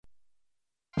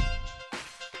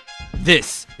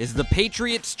This is the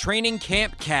Patriots Training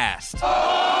Camp Cast.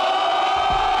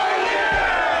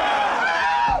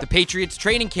 The Patriots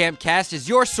Training Camp Cast is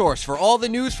your source for all the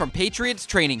news from Patriots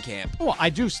Training Camp. Well, I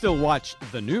do still watch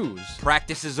the news.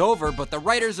 Practice is over, but the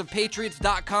writers of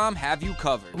Patriots.com have you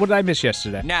covered. What did I miss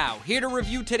yesterday? Now, here to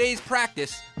review today's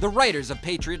practice, the writers of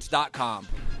Patriots.com.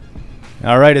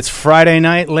 All right, it's Friday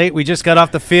night, late. We just got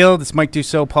off the field. It's Mike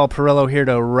Dussault, Paul Perillo here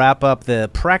to wrap up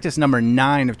the practice number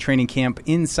 9 of training camp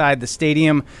inside the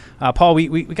stadium. Paul,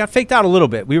 we got faked out a little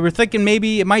bit. We were thinking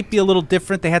maybe it might be a little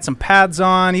different. They had some pads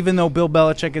on, even though Bill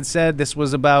Belichick had said this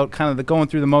was about kind of the going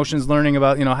through the motions, learning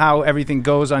about how everything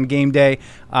goes on game day.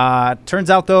 Turns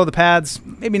out, though, the pads,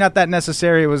 maybe not that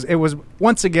necessary. It was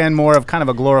once again more of kind of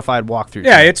a glorified walkthrough.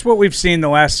 Yeah, it's what we've seen the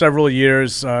last several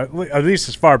years, at least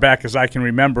as far back as I can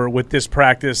remember with this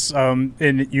practice.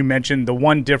 And you mentioned the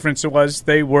one difference was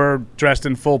they were dressed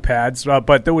in full pads,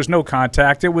 but there was no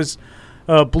contact. It was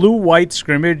a blue-white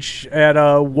scrimmage at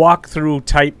a walkthrough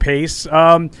type pace.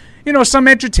 Some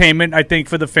entertainment, I think,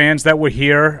 for the fans that were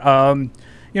here. A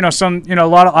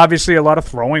lot of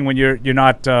throwing when you're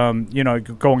not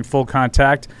going full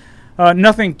contact.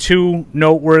 Nothing too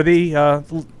noteworthy.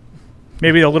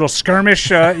 Maybe a little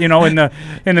skirmish, in the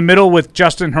middle with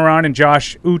Justin Herron and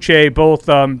Josh Uche both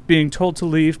being told to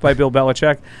leave by Bill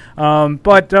Belichick.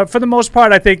 But for the most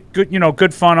part, I think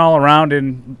good fun all around,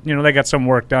 and they got some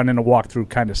work done in a walkthrough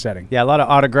kind of setting. Yeah, a lot of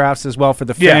autographs as well for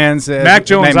the fans. Yeah. Mac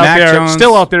Jones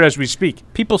still out there as we speak.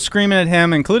 People screaming at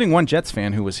him, including one Jets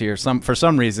fan who was here. For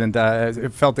some reason,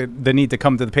 felt the need to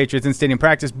come to the Patriots in-stadium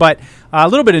practice. But a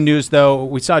little bit of news, though.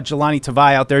 We saw Jelani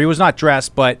Tavai out there. He was not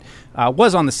dressed, but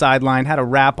was on the sideline, had a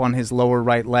wrap on his lower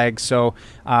right leg. So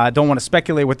I don't want to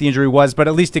speculate what the injury was, but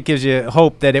at least it gives you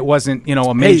hope that it wasn't,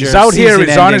 a major he's out here,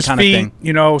 he's on his kind feet,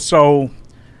 so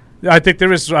I think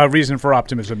there is a reason for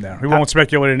optimism there. We won't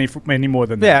speculate any more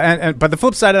than that. Yeah, but the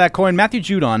flip side of that coin, Matthew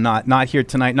Judon not here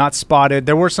tonight, not spotted.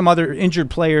 There were some other injured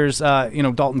players,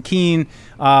 Dalton Keene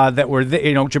that were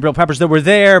Jabril Peppers that were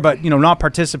there, but not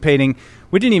participating.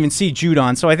 We didn't even see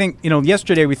Judon. So I think,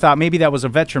 yesterday we thought maybe that was a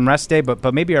veteran rest day,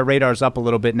 but maybe our radar's up a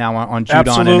little bit now on Judon.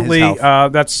 Absolutely. And his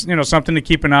health. That's something to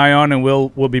keep an eye on, and we'll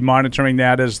be monitoring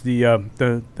that as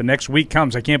the next week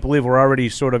comes. I can't believe we're already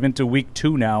sort of into week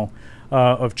 2 now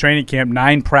of training camp.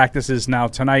 9 practices now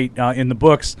tonight in the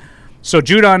books. So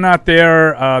Judon not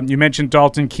there. You mentioned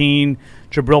Dalton Keene,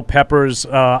 Jabril Peppers.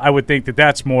 I would think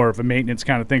that's more of a maintenance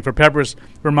kind of thing for Peppers.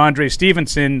 Ramondre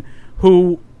Stevenson,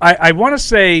 who I want to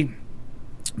say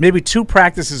maybe 2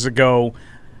 practices ago,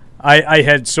 I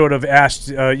had sort of asked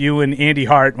you and Andy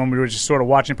Hart when we were just sort of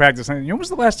watching practice, when was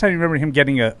the last time you remember him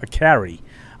getting a carry?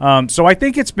 So I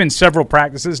think it's been several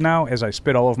practices now, as I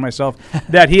spit all over myself,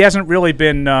 that he hasn't really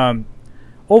been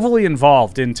overly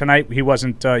involved. And tonight he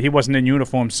wasn't in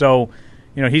uniform, so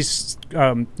he's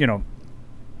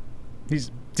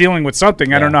he's dealing with something.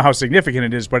 Yeah. I don't know how significant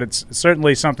it is, but it's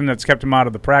certainly something that's kept him out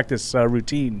of the practice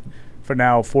routine for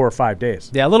now 4 or 5 days.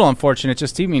 Yeah, a little unfortunate.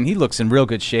 He looks in real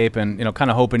good shape, and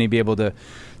kind of hoping he'd be able to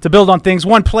build on things.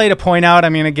 One play to point out. I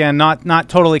mean, again, not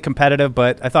totally competitive,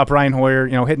 but I thought Brian Hoyer,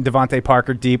 hitting Devontae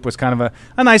Parker deep was kind of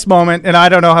a nice moment. And I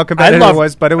don't know how competitive it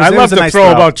was, but it was. I love the nice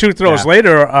throw about 2 throws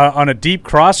later on a deep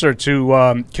crosser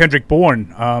to Kendrick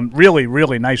Bourne. Really,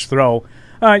 really nice throw.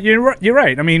 You're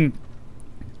right. I mean,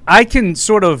 I can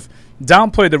sort of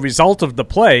downplay the result of the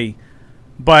play,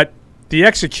 but the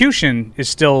execution is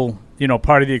still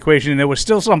part of the equation. And there were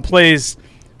still some plays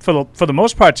for the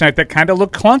most part tonight that kind of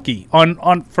looked clunky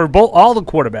on for all the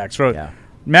quarterbacks. For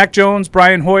Mac Jones,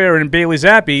 Brian Hoyer, and Bailey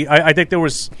Zappi, I think there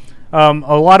was a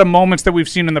lot of moments that we've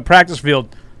seen in the practice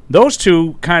field. Those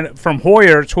two kind of from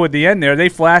Hoyer toward the end there, they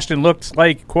flashed and looked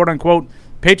like quote unquote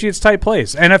Patriots-type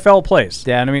plays, NFL plays.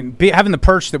 Yeah, and I mean, having the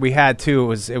perch that we had,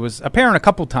 too, it was apparent a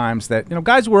couple times that,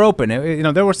 guys were open.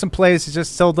 There were some plays. It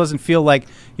just still doesn't feel like,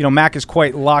 Mac is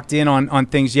quite locked in on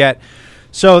things yet.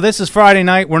 So this is Friday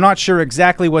night. We're not sure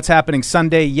exactly what's happening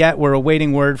Sunday yet. We're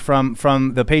awaiting word from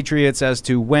the Patriots as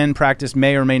to when practice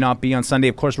may or may not be on Sunday.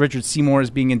 Of course, Richard Seymour is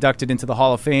being inducted into the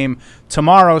Hall of Fame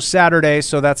tomorrow, Saturday,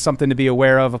 so that's something to be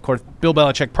aware of. Of course, Bill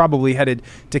Belichick probably headed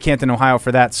to Canton, Ohio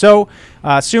for that. So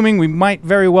assuming we might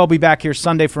very well be back here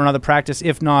Sunday for another practice.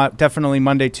 If not, definitely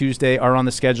Monday, Tuesday are on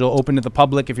the schedule. Open to the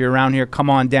public. If you're around here, come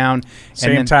on down.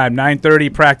 Same time,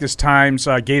 9:30 practice times.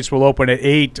 Gates will open at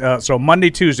 8. So Monday,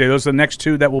 Tuesday, those are the next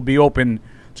 2 that will be open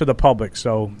to the public,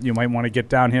 so you might want to get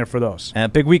down here for those.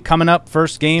 Big week coming up,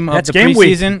 first game of the game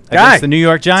preseason against the New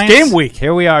York Giants. It's game week.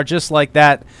 Here we are, just like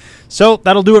that. So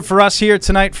that'll do it for us here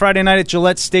tonight, Friday night at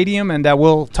Gillette Stadium, and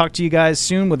we'll talk to you guys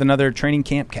soon with another Training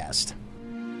Camp Cast.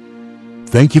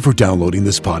 Thank you for downloading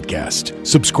this podcast.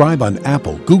 Subscribe on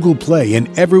Apple, Google Play, and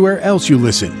everywhere else you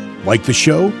listen. Like the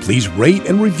show? Please rate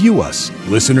and review us.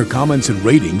 Listener comments and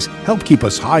ratings help keep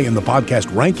us high in the podcast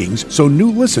rankings so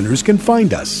new listeners can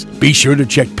find us. Be sure to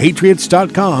check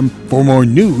Patriots.com for more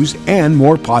news and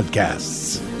more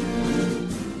podcasts.